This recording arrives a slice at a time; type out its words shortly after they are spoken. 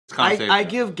I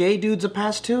give gay dudes a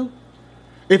pass too.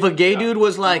 If a gay dude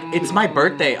was like, it's my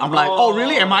birthday, I'm like, oh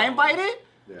really? Am I invited?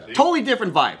 Yeah. Totally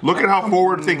different vibe. Look at how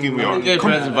forward thinking we are. Gay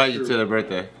friends invite you to their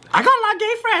birthday. I got a lot of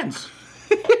gay friends.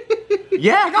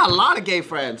 Yeah, I got a lot of gay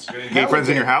friends. Gay friends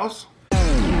in your house?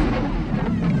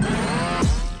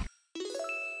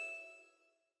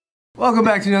 Welcome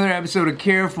back to another episode of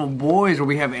Careful Boys, where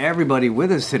we have everybody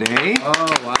with us today.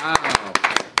 Oh, wow.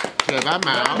 I'm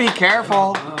out. Be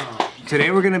careful.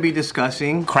 Today we're going to be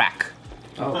discussing crack.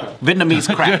 Oh.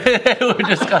 Vietnamese crack. We're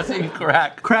discussing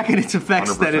crack. Crack and its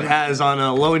effects 100%. That it has on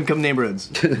low-income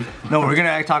neighborhoods. No, we're going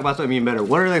to talk about something even better.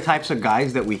 What are the types of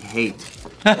guys that we hate?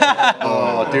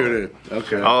 Oh, dude.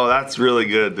 Okay. Oh, that's really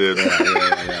good, dude.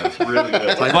 Yeah. It's really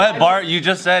good. Go ahead, Bart. You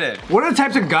just said it. What are the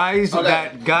types of guys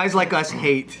that guys like us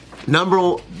hate?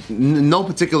 No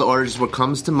particular order, just what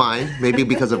comes to mind, maybe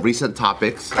because of recent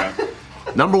topics.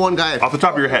 Number one guy. Off the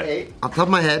top of your head. Off the top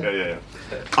of my head. Yeah.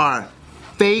 Are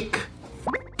fake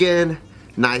f***ing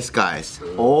nice guys.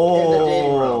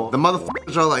 Oh. The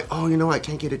motherfuckers are like, oh, you know, I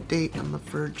can't get a date. I'm a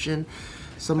virgin.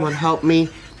 Someone help me.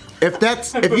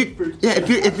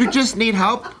 If you just need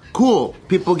help, cool.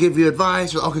 People give you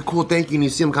advice. You're like, okay, cool, thank you. And you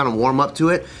see them kind of warm up to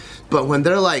it. But when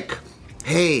they're like,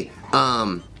 hey,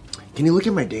 can you look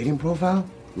at my dating profile?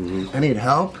 I need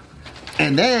help.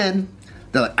 And then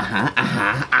they're like,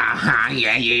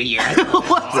 yeah.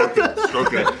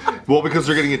 Okay. Well, because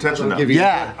they're getting attention now.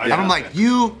 Yeah. And I'm like,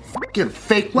 you fucking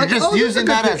fake. You're just using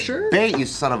that as bait, you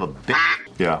son of a bitch.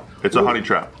 Yeah, it's a honey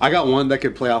trap. I got one that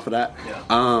could play off of that.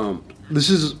 Yeah. This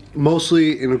is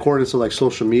mostly in accordance to like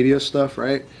social media stuff,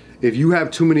 right? If you're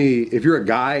a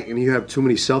guy and you have too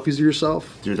many selfies of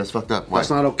yourself, dude, that's fucked up. Why? That's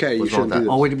not okay. You shouldn't do that.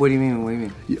 Oh, what do you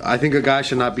mean? I think a guy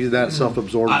should not be that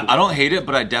self-absorbed. I don't hate it,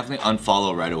 but I definitely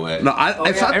unfollow right away. No,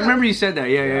 I remember you said that.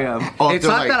 Yeah. Oh, it's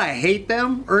not that I hate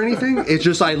them or anything. It's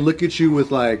just I look at you with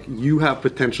like, you have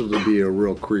potential to be a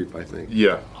real creep, I think.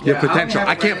 Yeah. You have potential.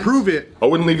 I can't prove it. I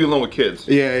wouldn't leave you alone with kids.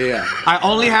 Yeah. I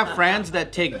only have friends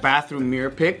that take bathroom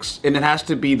mirror pics, and it has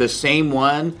to be the same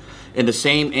one in the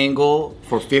same angle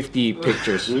for 50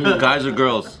 pictures. Guys or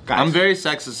girls? Guys. I'm very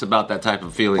sexist about that type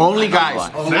of feeling. Only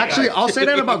guys. Actually, I'll say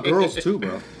that about girls too,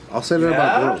 bro. I'll say that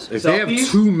about girls. If they have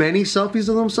too many selfies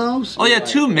of themselves. Oh yeah,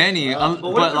 too many.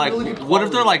 But like, what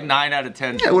if they're like 9 out of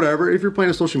 10? Yeah, whatever. If you're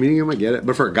playing a social media game, I get it.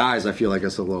 But for guys, I feel like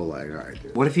it's a little like, all right,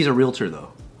 dude. What if he's a realtor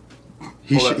though?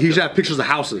 He should have pictures of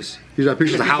houses. He should have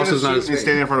pictures of houses, not his face.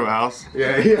 Standing in front of a house?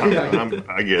 Yeah.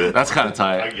 I get it. That's kind of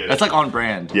tight. I get it. That's like on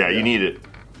brand. Yeah, you need it.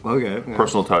 Okay.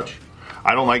 Personal touch.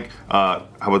 I don't like, how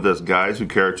about this? Guys who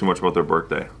care too much about their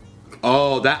birthday.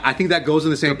 Oh, I think that goes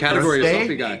in the same category as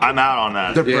selfie guy. I'm out on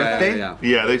that. Their birthday?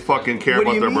 Yeah, they fucking care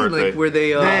about their birthday. Like, were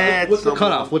they? What's the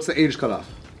cutoff? What's the age cutoff?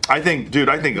 I think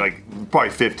like probably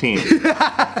 15.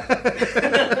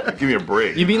 Give me a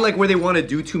break. You mean like where they want to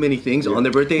do too many things on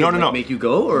their birthday? No. Make you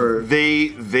go, or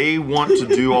they want to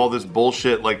do all this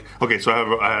bullshit. Like, okay, so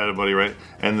I had a buddy, right,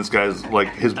 and this guy's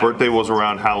like, his birthday was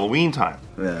around Halloween time.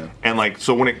 Yeah. And like,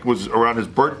 so when it was around his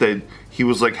birthday, he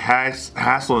was like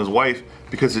hassling his wife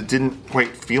because it didn't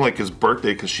quite feel like his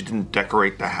birthday because she didn't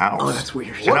decorate the house. Oh, that's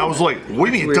weird. And I was like, what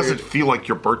do you mean it doesn't feel like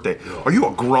your birthday? Are you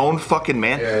a grown fucking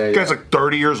man? The guy's like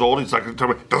 30 years old. He's like,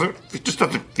 it just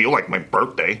doesn't feel like my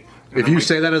birthday. If you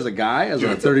say that as a guy, as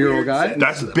a 30-year-old guy,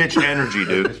 that's bitch energy,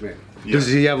 dude. Does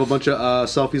he have a bunch of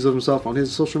selfies of himself on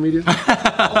his social media?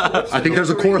 I think there's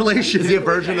a correlation. Is he a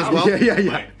virgin as well?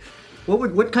 Yeah.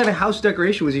 What kind of house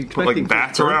decoration was he expecting? Like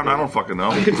bats around? I don't fucking know.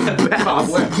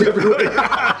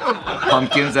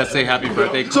 Pumpkins that say happy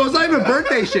birthday. So it's not even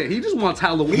birthday shit. He just wants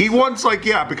Halloween. He wants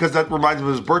because that reminds him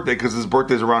of his birthday because his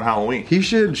birthday's around Halloween. He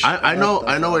should. I know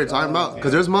what you're talking about,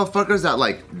 because there's motherfuckers that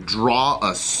like draw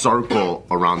a circle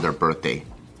around their birthday.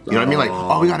 You know what I mean? Like,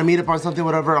 oh, we gotta meet up on something,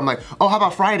 whatever. I'm like, oh, how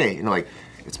about Friday? You know, like,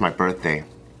 it's my birthday.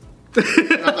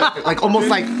 like almost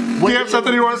like. Do you have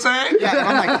something you want to say? Yeah, and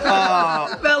I'm like,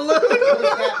 That look.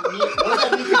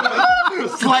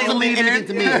 slightly anything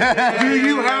to me. Do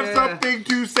you have something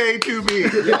to say to me?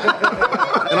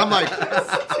 And I'm like,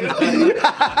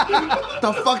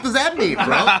 the fuck does that mean,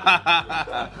 bro?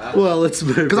 Well, it's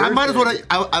because I might as well.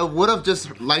 I would have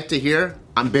just liked to hear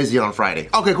I'm busy on Friday.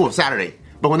 Okay, cool, Saturday.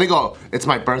 But when they go, it's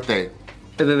my birthday.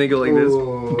 And then they go like this.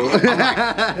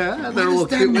 They're a little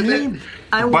cute with it.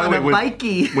 I By want the way, a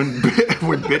bikey. when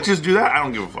bitches do that, I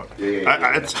don't give a fuck.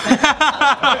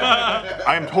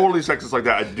 I am totally sexist like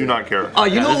that. I do not care. Oh,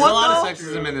 you know There's what? a lot though? of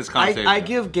sexism in this conversation. I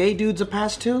give gay dudes a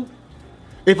pass too.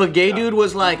 If a gay dude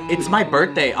was like, it's my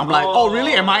birthday, I'm like, oh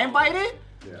really? Am I invited?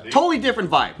 Totally different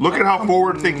vibe. Look at how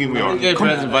forward thinking we are. Gay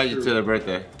friends invite you to their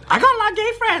birthday. I got a lot of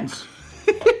gay friends.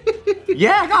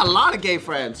 Yeah, I got a lot of gay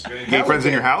friends. Gay friends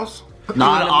in your house?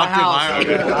 Not in my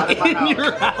octave house. In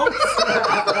your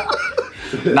house.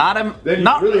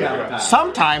 Not really have a pass.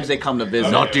 sometimes they come to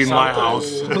visit. Not in my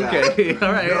house. Okay,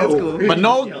 all right, that's cool. But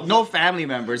no family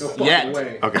members yet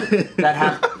Okay. that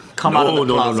have come out of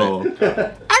the closet.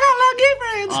 I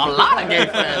got a lot of gay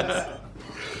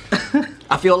friends.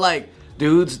 I feel like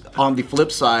dudes on the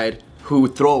flip side who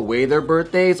throw away their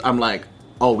birthdays, I'm like,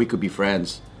 oh, we could be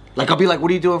friends. Like I'll be like, what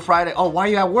are you doing Friday? Oh, why are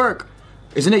you at work?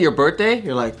 Isn't it your birthday?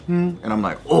 You're like, and I'm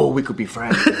like, oh, we could be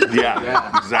friends.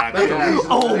 Yeah, exactly.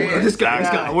 Oh, this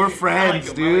guy, we're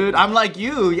friends, dude. I'm like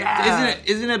you, yeah.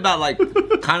 Isn't it about like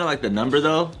kind of like the number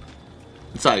though?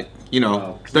 It's like, you know,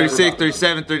 No, it's 36, never about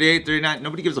 37, 38, 39,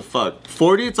 nobody gives a fuck.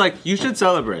 40, it's like you should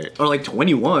celebrate. Or like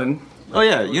 21. Oh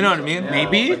yeah, you know what I mean?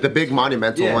 Maybe. The big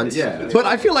monumental ones. Yeah. But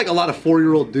I feel like a lot of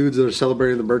 4-year-old dudes that are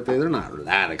celebrating their birthday, they're not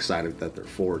that excited that they're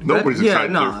 40. Nobody's Yeah,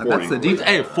 excited no, to be 40. that's the deep.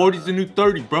 Hey, 40's the new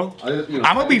 30, bro. I'm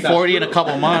gonna be 40 in a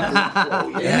couple months.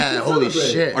 Yeah, holy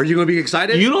shit. Are you gonna be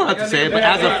excited? You don't have to say it, but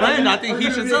as a friend, I think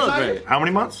he should celebrate. How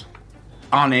many months?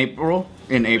 In April.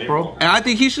 And I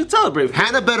think he should celebrate.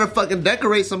 Hannah better fucking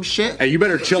decorate some shit. Hey, you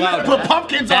better chill out. Put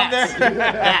pumpkins on there.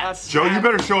 Joe, you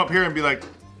better show up here and be like,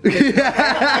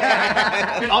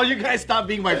 Oh, you guys stop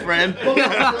being my friend.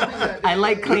 I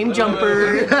like claim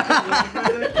jumper.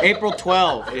 April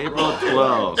 12th. April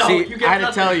 12th. See, I had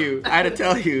to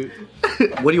tell you.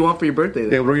 What do you want for your birthday?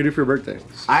 Yeah, what are you gonna do for your birthday?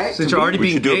 Since you're already we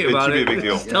being should do gay it. It about should be it, a big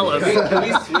deal. tell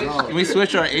us. Can we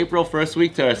switch our April 1st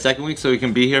week to our second week so we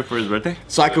can be here for his birthday?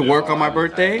 So I could work on my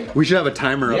birthday. We should have a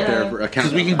timer up there for a Because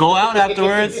count. we can go out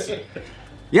afterwards.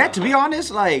 Yeah, to be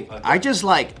honest, like I just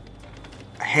like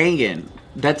hanging.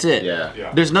 That's it.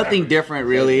 Yeah. There's nothing different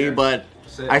really, but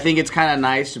I think it's kind of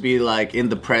nice to be like in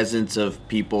the presence of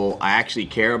people I actually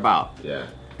care about. Yeah.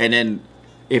 And then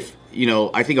if, you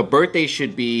know, I think a birthday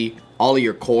should be all of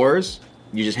your cores.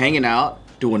 You're just hanging out,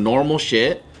 doing normal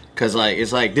shit. Cause like,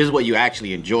 it's like, this is what you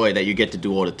actually enjoy that you get to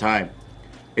do all the time.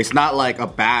 It's not like a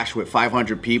bash with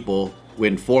 500 people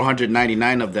when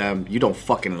 499 of them you don't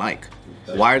fucking like.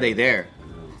 Why are they there?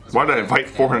 why did I invite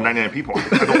 499 people?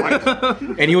 I don't like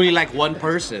it. And you only like one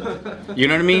person. You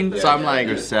know what I mean? So I'm like,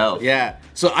 Yourself. Yeah.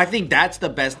 So I think that's the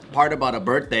best part about a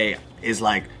birthday is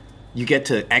like you get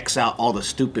to X out all the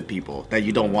stupid people that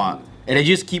you don't want. And then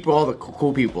you just keep all the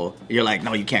cool people. You're like,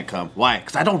 no, you can't come. Why?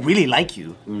 Because I don't really like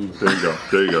you. There you go.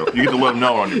 There you go. You get to let them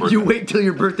know on your birthday. You wait till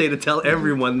your birthday to tell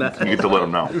everyone that. You get to let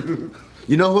them know.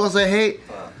 You know who else I hate?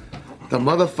 The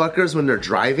motherfuckers when they're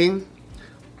driving,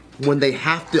 when they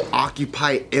have to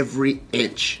occupy every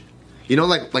inch. You know,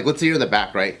 like let's say you're in the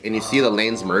back, right? And you see the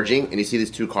lanes merging and you see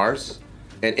these two cars.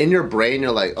 And in your brain,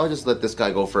 you're like, oh, just let this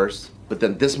guy go first. But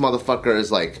then this motherfucker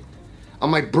is like,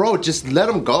 I'm like, bro, just let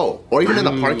him go. Or even in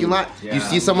the parking lot, you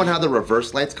see someone have the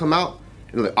reverse lights come out.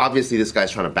 And like, obviously this guy's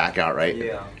trying to back out, right?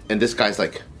 Yeah. And this guy's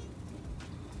like,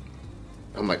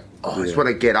 I'm like, oh, I just want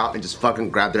to get out and just fucking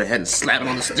grab their head and slap it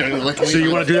on the steering wheel. Like, So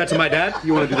you want to do that to my dad?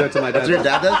 You want to do that to my dad? That's your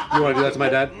dad does? You want to do that to my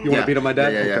dad? You want to beat up my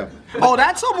dad? Yeah. Okay. Oh,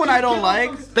 that's someone I don't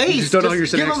like. Space. You just don't know who you're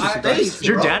sitting give him next to. space, Does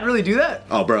your bro. dad really do that?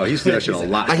 Oh, bro, he used to do that shit a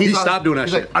lot. Like, He he's stopped doing that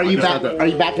he's shit. Like, are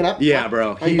you backing up? Yeah,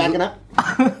 bro. Are you backing up?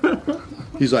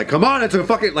 He's like, come on, it's a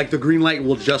fucking, like, the green light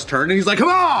will just turn. And he's like, come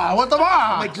on, what the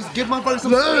fuck? Like, just give motherfuckers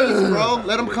some space, bro.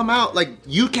 Let them come out. Like,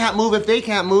 you can't move if they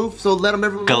can't move, so let them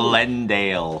everyone move.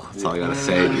 Glendale. That's all I gotta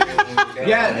say.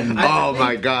 Yeah. Oh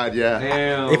my god, yeah.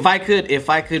 Damn. If I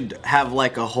could have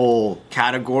like a whole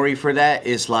category for that,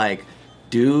 is like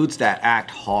dudes that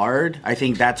act hard. I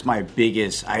think that's my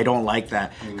biggest. I don't like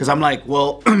that because I'm like,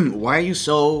 well, why are you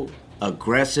so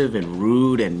aggressive and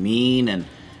rude and mean, and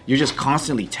you're just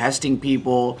constantly testing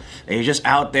people and you're just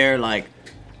out there like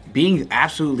being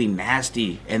absolutely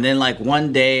nasty, and then like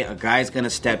one day a guy's gonna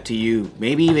step to you,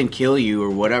 maybe even kill you or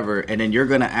whatever, and then you're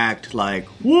gonna act like,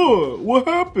 what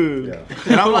happened?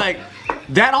 And I'm like,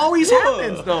 that always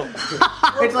happens though.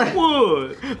 It's like,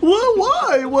 what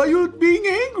why are you being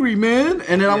angry, man?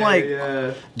 And then I'm like,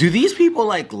 do these people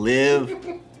like live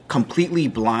completely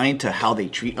blind to how they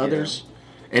treat others?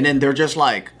 And then they're just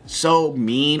like so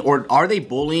mean, or are they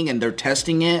bullying and they're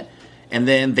testing it, and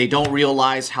then they don't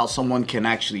realize how someone can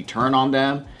actually turn on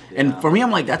them? And for me,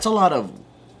 I'm like, that's a lot of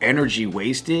energy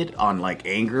wasted on like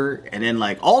anger. And then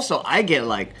like also I get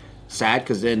like sad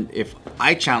because then if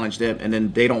I challenge them and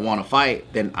then they don't want to fight,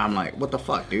 then I'm like, what the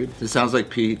fuck, dude? It sounds like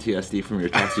PTSD from your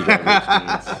taxi driver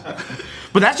experience.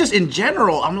 But that's just in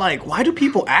general. I'm like, why do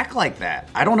people act like that?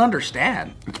 I don't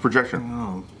understand. It's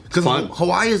projection. Because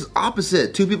Hawaii is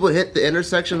opposite. Two people hit the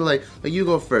intersection, like you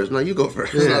go first. No, you go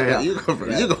first. You go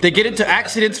first. You go. They get into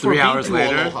accidents 3 for hours being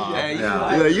too later.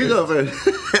 aloha. You go first.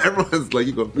 Everyone's like,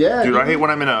 you go first. Yeah. Dude, I hate when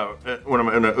I'm in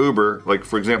an Uber, like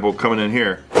for example, coming in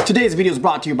here. Today's video is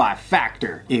brought to you by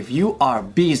Factor. If you are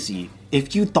busy,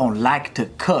 if you don't like to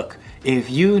cook, if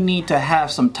you need to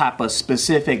have some type of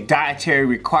specific dietary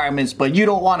requirements, but you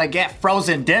don't want to get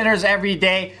frozen dinners every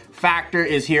day, Factor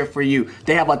is here for you.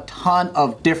 They have a ton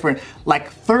of different,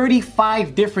 like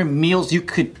 35 different meals you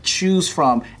could choose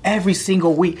from every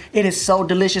single week. It is so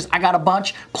delicious. I got a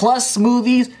bunch, plus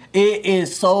smoothies. It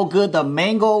is so good. The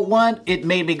mango one, it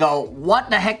made me go, what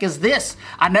the heck is this?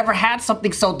 I never had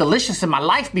something so delicious in my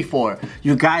life before.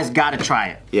 You guys gotta try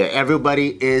it. Yeah,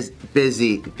 everybody is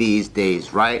busy these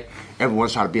days, right?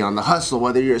 Everyone's trying to be on the hustle,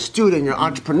 whether you're a student, you're an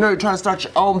entrepreneur, you're trying to start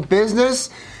your own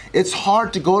business. It's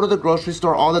hard to go to the grocery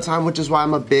store all the time, which is why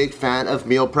I'm a big fan of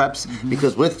meal preps,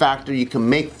 because with Factor, you can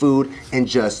make food in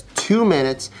just 2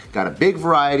 minutes, got a big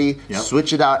variety,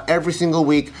 switch it out every single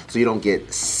week so you don't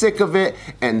get sick of it,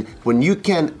 and when you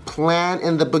can plan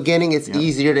in the beginning, it's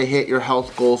easier to hit your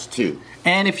health goals too.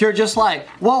 And if you're just like,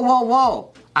 whoa,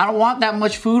 I don't want that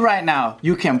much food right now,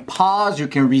 you can pause, you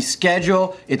can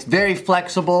reschedule. It's very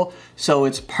flexible, so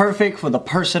it's perfect for the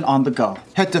person on the go.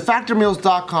 Head to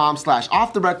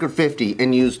factormeals.com/offtherecord50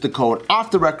 and use the code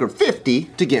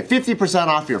offtherecord50 to get 50%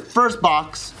 off your first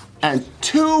box and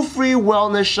 2 free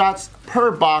wellness shots per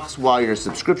box while your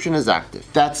subscription is active.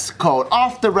 That's code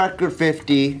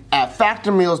offtherecord50 at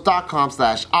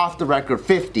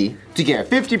factormeals.com/offtherecord50 to get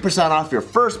 50% off your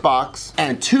first box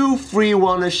and 2 free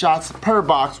wellness shots per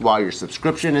box while your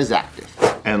subscription is active.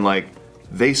 And like,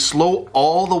 they slow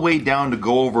all the way down to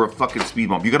go over a fucking speed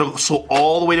bump. You gotta slow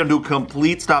all the way down to a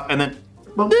complete stop and then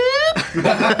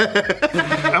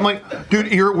I'm like,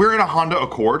 dude, we're in a Honda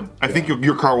Accord. I think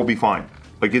your car will be fine.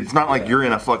 Like, it's not like you're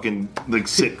in a fucking, like,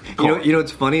 sick car. You know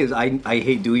what's funny is I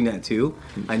hate doing that too.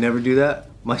 I never do that.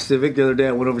 My Civic the other day,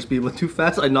 I went over speed, went too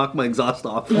fast, I knocked my exhaust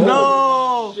off.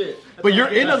 No! But you're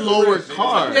in a lower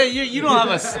car. Yeah, you don't have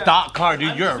a stock car,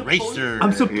 dude. You're a racer.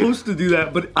 I'm supposed to do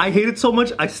that, but I hate it so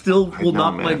much, I still will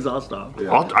knock my exhaust off.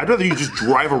 I'd rather you just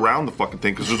drive around the fucking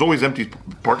thing, because there's always empty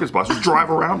parking spots. Just drive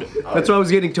around it. That's why I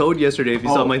was getting towed yesterday, if you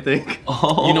saw my thing.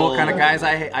 You know what kind of guys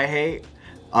I hate?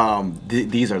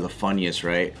 These are the funniest,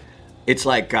 right? It's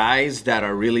like guys that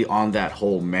are really on that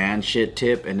whole man shit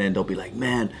tip, and then they'll be like,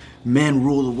 men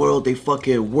rule the world, they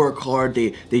fucking work hard,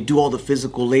 they do all the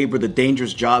physical labor, the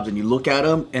dangerous jobs, and you look at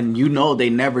them and you know they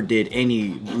never did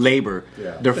any labor.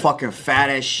 They're fucking fat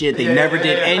as shit, they never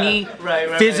did any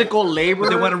physical labor.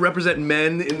 They want to represent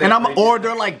men in and or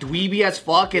they're like dweeby as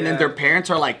fuck, and then their parents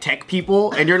are like tech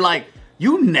people, and you're like,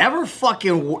 you never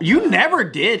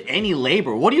did any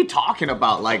labor. What are you talking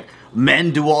about? Like,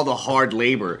 men do all the hard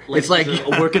labor. It's like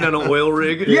working on an oil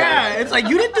rig. Yeah, it's like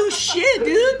you didn't do shit,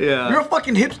 dude. Yeah. You're a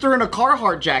fucking hipster in a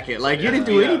Carhartt jacket. Like, you didn't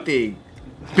do anything.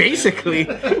 Basically,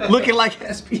 looking like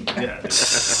SP.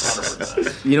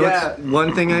 You know what's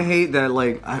one thing I hate that,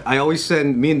 like, I always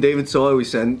send, me and David So always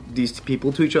send these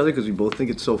people to each other because we both think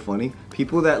it's so funny.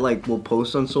 People that, like, will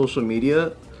post on social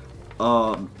media,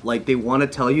 like, they want to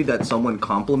tell you that someone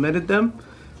complimented them.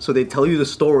 So they tell you the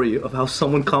story of how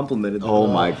someone complimented them. Oh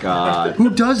my god. Who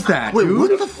does that, Wait, dude?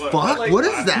 what the fuck? What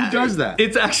is that? Who does that?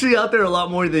 It's actually out there a lot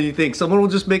more than you think. Someone will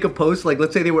just make a post, like,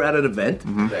 let's say they were at an event,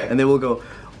 and they will go,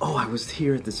 oh, I was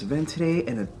here at this event today,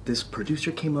 and this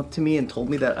producer came up to me and told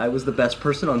me that I was the best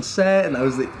person on set, and I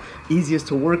was the easiest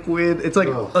to work with. It's like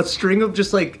a string of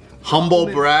just, like, humble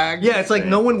brag. Yeah, it's like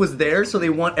no one was there, so they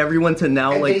want everyone to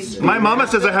now, like... My mama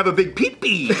says I have a big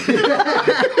pee-pee.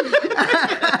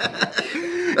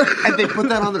 And they put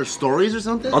that on their stories or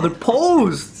something? Other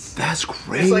posts. That's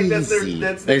crazy. It's like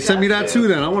that's Hey, send me that too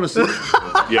then. I want to see.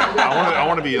 Yeah, I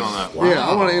want to be in on that. Yeah,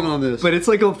 I want to in on this. But it's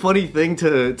like a funny thing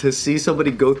to see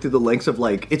somebody go through the lengths of,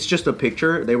 like, it's just a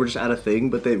picture, they were just at a thing,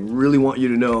 but they really want you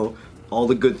to know all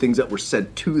the good things that were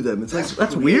said to them. It's like,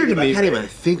 that's weird to me. I can't even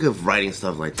think of writing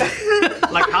stuff like that.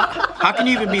 Like, how can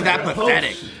you even be that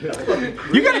pathetic?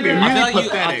 You gotta be really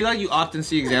pathetic. I feel like you often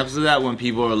see examples of that when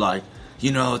people are like,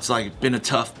 you know, it's like been a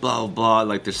tough blah blah blah,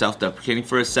 like they're self-deprecating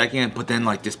for a second, but then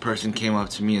like this person came up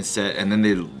to me and said, and then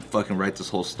they fucking write this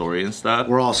whole story and stuff.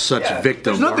 We're all such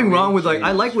victims. There's nothing wrong with, like,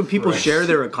 I like when people share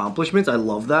their accomplishments, I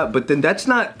love that, but then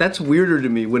that's weirder to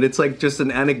me when it's like just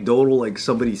an anecdotal, like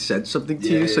somebody said something to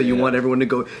you, so you want everyone to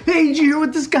go, hey, did you hear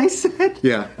what this guy said?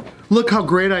 Yeah. Look how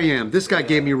great I am. This guy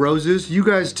gave me roses. You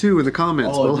guys too in the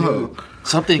comments below.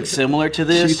 Something similar to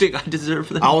this. You think I deserve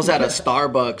that? I was at a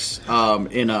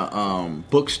Starbucks in a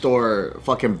bookstore,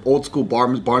 fucking old school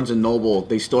Barnes and Noble.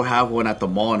 They still have one at the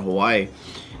mall in Hawaii.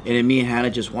 and then me and Hannah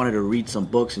just wanted to read some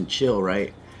books and chill,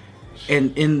 right?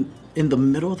 And in the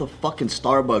middle of the fucking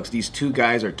Starbucks, these two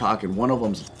guys are talking. One of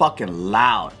them's fucking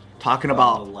loud, talking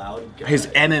about his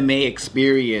MMA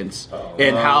experience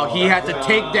and how he had to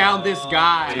take down this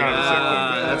guy.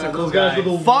 That's a cool guy.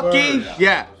 Fucking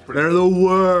yeah. They're the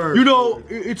worst. You know,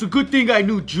 it's a good thing I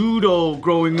knew judo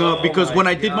growing up because when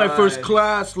I did my first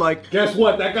class, like, Guess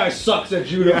what? That guy sucks at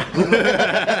judo.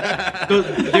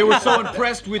 they were so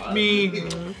impressed with me.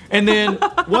 And then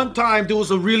one time there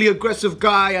was a really aggressive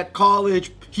guy at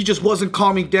college. He just wasn't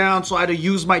calming down, so I had to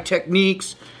use my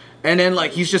techniques. And then, like,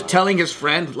 he's just telling his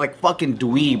friend, like, fucking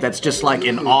dweeb, that's just, like,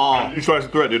 in awe. Neutralize the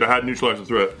threat, dude. I had neutralized the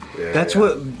threat. That's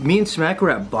what me and Smack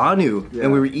were at Banu,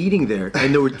 and we were eating there,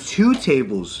 and there were 2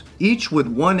 tables, each with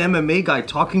one MMA guy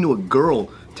talking to a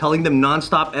girl, telling them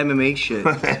nonstop MMA shit.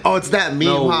 Oh, it's that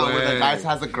meme, where the guy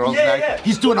has a girl's neck.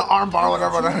 He's doing an arm bar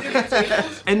or whatever.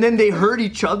 And then they heard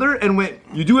each other and went,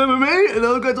 "You do MMA?" And the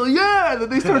other guy's like, "Yeah." And then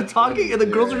they started talking, and the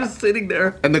girls were just sitting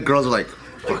there. And the girls are like,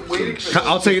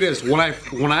 I'll tell you this: when I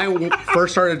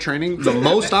first started training, the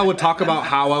most I would talk about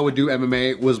how I would do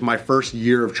MMA was my first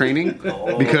year of training,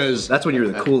 because That's when you were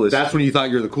the coolest. that's when you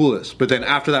thought you're the coolest. But then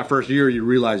after that first year, you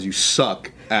realize you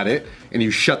suck at it, and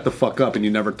you shut the fuck up, and you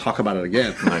never talk about it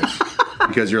again.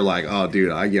 Because you're like, oh,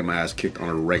 dude, I get my ass kicked on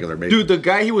a regular basis. Dude, the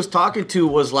guy he was talking to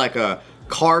was like a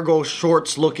cargo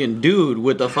shorts looking dude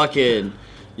with a fucking,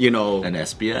 you know. An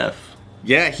SBF.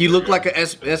 Yeah, he looked like a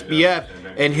SBF,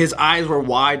 and his eyes were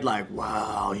wide, like,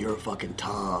 wow, you're fucking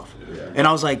tough. And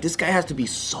I was like, this guy has to be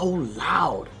so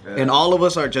loud. And all of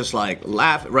us are just like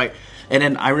laughing, right? And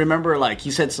then I remember, like, he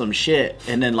said some shit,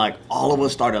 and then, like, all of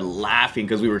us started laughing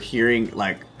because we were hearing,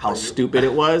 like, how stupid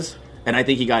it was. And I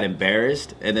think he got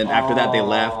embarrassed, and then after that they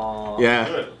left.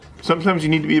 Yeah. Sometimes you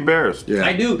need to be embarrassed. Yeah,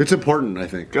 I do. It's important, I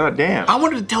think. God damn. I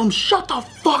wanted to tell him, shut the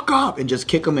fuck up, and just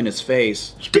kick him in his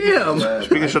face. Damn!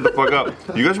 Speaking of shut the fuck up,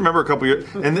 you guys remember a couple years,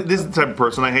 and this is the type of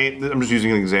person I hate, I'm just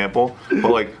using an example, but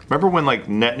like, remember when like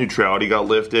net neutrality got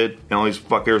lifted, and all these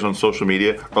fuckers on social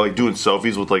media are like doing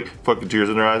selfies with like fucking tears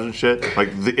in their eyes and shit?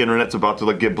 Like, the internet's about to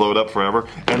like get blowed up forever,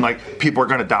 and like, people are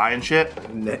gonna die and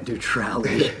shit? Net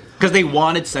neutrality. Because they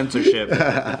wanted censorship.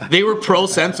 They were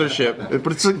pro-censorship.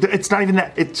 But it's not even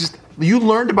that, it's just, you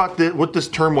learned about what this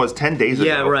term was 10 days ago.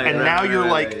 Yeah, right, and right, now right, you're right,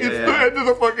 like, yeah, it's yeah. the end of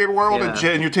the fucking world Yeah. and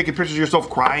shit, and you're taking pictures of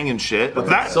yourself crying and shit. But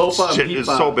that So fun, shit is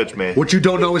people. so bitch made. What you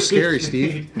don't know is scary,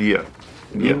 Steve. Yeah.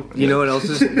 Yeah. You know what else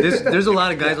is? There's a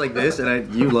lot of guys like this,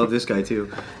 and you love this guy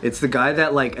too. It's the guy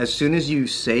that, like, as soon as you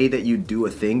say that you do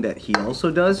a thing that he also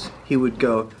does, he would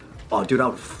go, "Oh, dude, I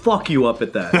would fuck you up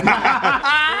at that."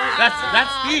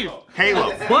 That's Steve.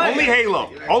 Halo. What? Only Halo.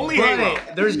 Only Halo.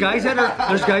 But there's guys that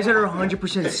are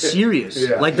 100% serious.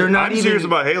 Like, they're not I'm even serious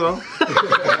about Halo.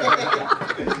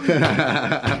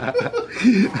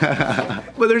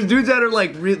 But there's dudes that are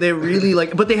like they really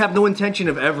like, but they have no intention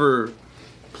of ever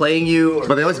playing you.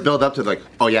 but they always build up to like,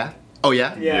 oh yeah? Oh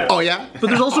yeah? Yeah. Oh yeah? But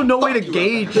there's also no way to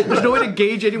gauge. There's no way to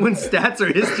gauge anyone's stats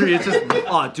or history. It's just,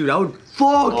 oh, dude, I would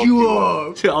fuck you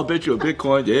up. I'll bet you a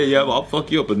Bitcoin. Yeah, I'll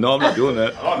fuck you up, but no, I'm not doing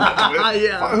that.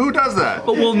 Yeah. Who does that?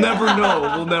 But we'll never know.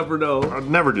 We'll never know. I'd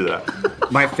never do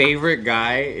that. My favorite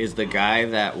guy is the guy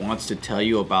that wants to tell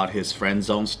you about his friend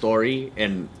zone story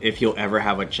and if he'll ever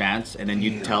have a chance, and then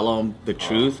you tell them the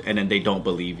truth, and then they don't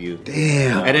believe you.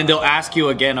 Damn. And then they'll ask you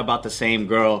again about the same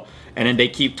girl, and then they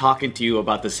keep talking to you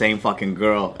about the same fucking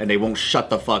girl, and they won't shut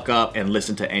the fuck up and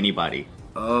listen to anybody.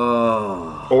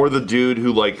 Or the dude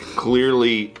who like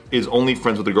clearly is only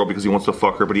friends with the girl because he wants to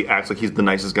fuck her, but he acts like he's the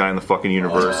nicest guy in the fucking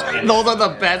universe. Those are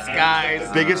the best guys.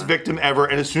 Biggest victim ever,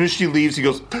 and as soon as she leaves, he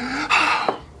goes,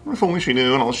 if only she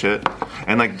knew and all shit.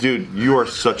 And like, dude, you are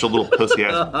such a little pussy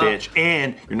ass bitch,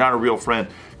 and you're not a real friend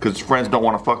because friends don't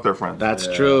want to fuck their friends. That's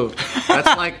true.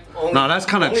 That's like No, that's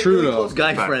kind of true though.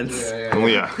 Guy friends. Oh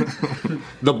yeah.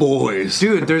 The boys.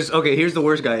 Dude, here's the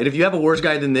worst guy. And if you have a worse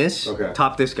guy than this, Okay.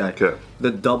 top this guy. Okay. The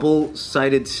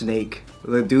double-sided snake.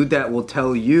 The dude that will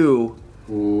tell you,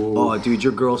 oh, dude,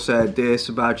 your girl said this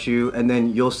about you, and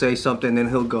then you'll say something, and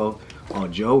he'll go, oh,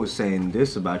 Joe was saying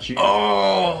this about you.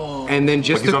 Oh. And then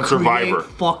just Like he's to on create Survivor.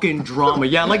 fucking drama.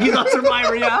 Yeah, like he's on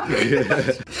Survivor, yeah.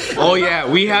 oh yeah,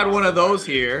 we had one of those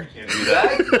here.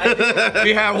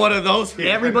 We had one of those here.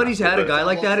 Everybody's had a guy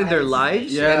like that in their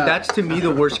lives, and that's to me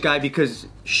the worst guy because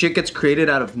shit gets created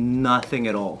out of nothing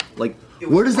at all. Like,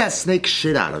 Where does that snake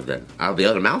shit out of then? Out of the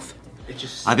other mouth?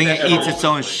 I think it eats its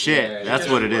own shit. That's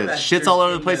what it is. Shit's all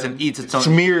over the place and eats its own.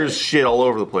 Smears shit all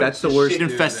over the place. That's the worst. Shit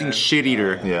infesting shit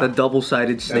eater. Yeah. The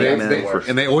double-sided snake, man.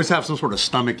 And they always have some sort of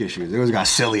stomach issues. They always got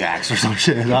celiacs or some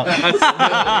shit. They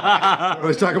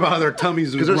always talk about how their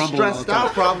tummies Because are they're rumbling all stressed the time.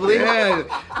 out, probably. Yeah,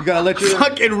 you gotta let your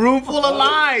Fucking room full of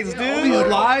lies, all dude. these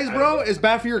lies, bro. It's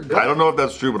bad for your I gut. don't know if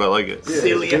that's true, but I like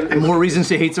it. More reasons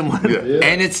to hate someone. Yeah.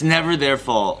 And it's never their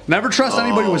fault. Never trust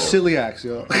anybody with celiacs,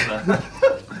 yo.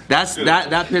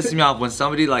 That pisses me off when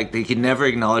somebody like they can never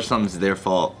acknowledge something's their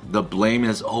fault. The blame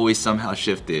is always somehow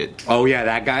shifted. Oh yeah,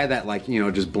 that guy that like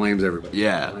just blames everybody.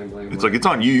 Yeah. It's like, it's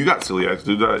on you. You got celiac,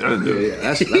 dude. I didn't do it.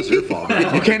 That's your fault.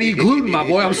 You can't eat gluten, my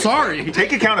boy. I'm sorry.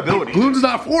 Take accountability. Gluten's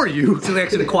not for you.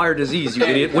 Celiac's an acquired disease, you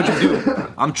idiot. What'd you do?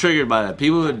 I'm triggered by that.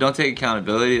 People who don't take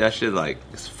accountability, that shit like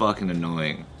is fucking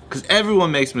annoying. Cause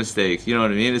everyone makes mistakes, you know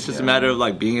what I mean? It's just a matter of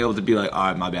like being able to be like, all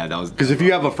right, my bad, that was. Because if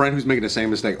you have a friend who's making the same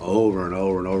mistake over and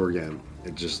over and over again,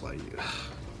 it just like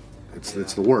it's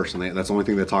the worst, and that's the only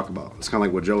thing they talk about. It's kind of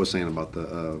like what Joe was saying about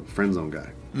the friend zone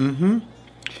guy. And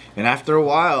after a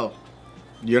while,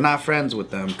 you're not friends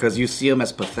with them because you see them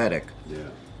as pathetic. Yeah.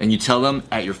 And you tell them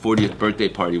at your 40th birthday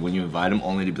party when you invite them,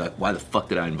 only to be like, why the fuck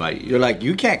did I invite you? You're like,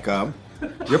 you can't come.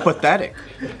 You're pathetic.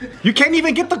 You can't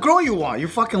even get the girl you want. You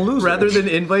fucking loser. Rather than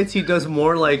invites, he does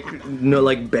more like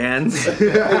bands.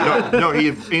 No, he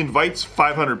invites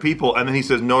 500 people and then he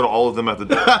says no to all of them at the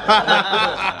door.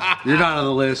 You're not on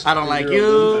the list. I don't like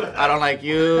you. I don't like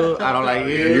you. I don't like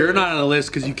you. You're not on the list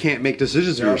because you can't make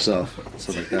decisions for yourself.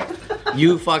 Stuff like that.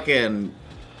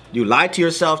 You lie to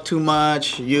yourself too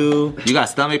much. You got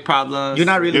stomach problems. You're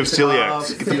not really. You have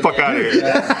celiacs. Get the fuck out of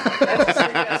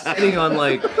here. Sitting on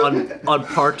on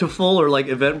Partiful or like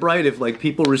Eventbrite, if like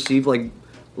people receive like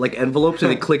envelopes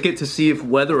and they click it to see if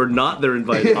whether or not they're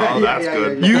invited. Oh, that's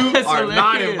good. You It's are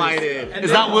not hilarious. invited.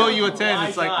 It's not will you attend.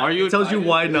 It's like, are you? It tells you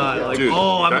why not. Like, Dude,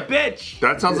 oh, I'm that- a bitch.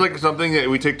 That sounds like something that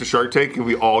we take to Shark Tank and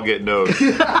we all get no's.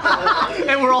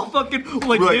 And we're all fucking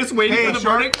like We're like, this, waiting hey, for the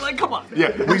Shark- verdict. Like, come on.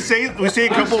 Yeah, we say a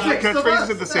couple of catchphrases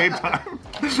at the same time.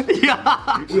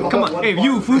 Come on. Hey,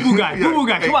 you, Fubu guy. Fubu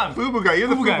guy. Hey, Come on. Fubu guy, you're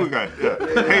the Fubu guy. Fubu guy.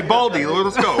 Yeah. Hey, Baldy,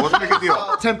 let's go. Let's make a deal.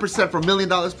 10% for $1 million,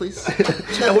 please.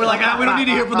 And we're like, we don't need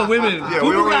to hear from the women. Yeah,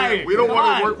 Fubu guy. we don't Come want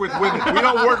on. to work with women. We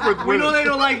don't work with We know women. they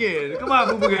don't like it. Come on,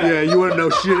 Fubu guy. Yeah, you wouldn't know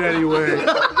shit anyway.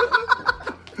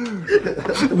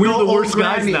 We're the worst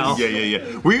guys now. Yeah.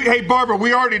 Hey, Barbara,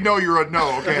 we already know you're a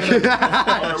no, okay?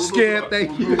 Scam,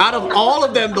 thank you. Out of all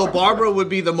of them, though, Barbara would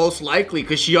be the most likely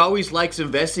because she always likes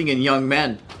investing in young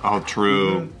men. Oh,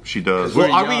 true. She does.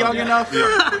 Well, are we young enough?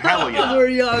 Yeah, hell yeah. We're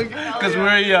young. Because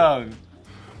we're young.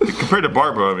 Compared to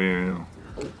Barbara, I mean,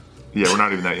 yeah, we're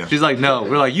not even that young. She's like, no.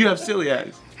 We're like, you have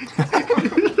celiacs.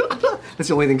 That's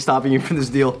the only thing stopping you from this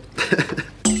deal.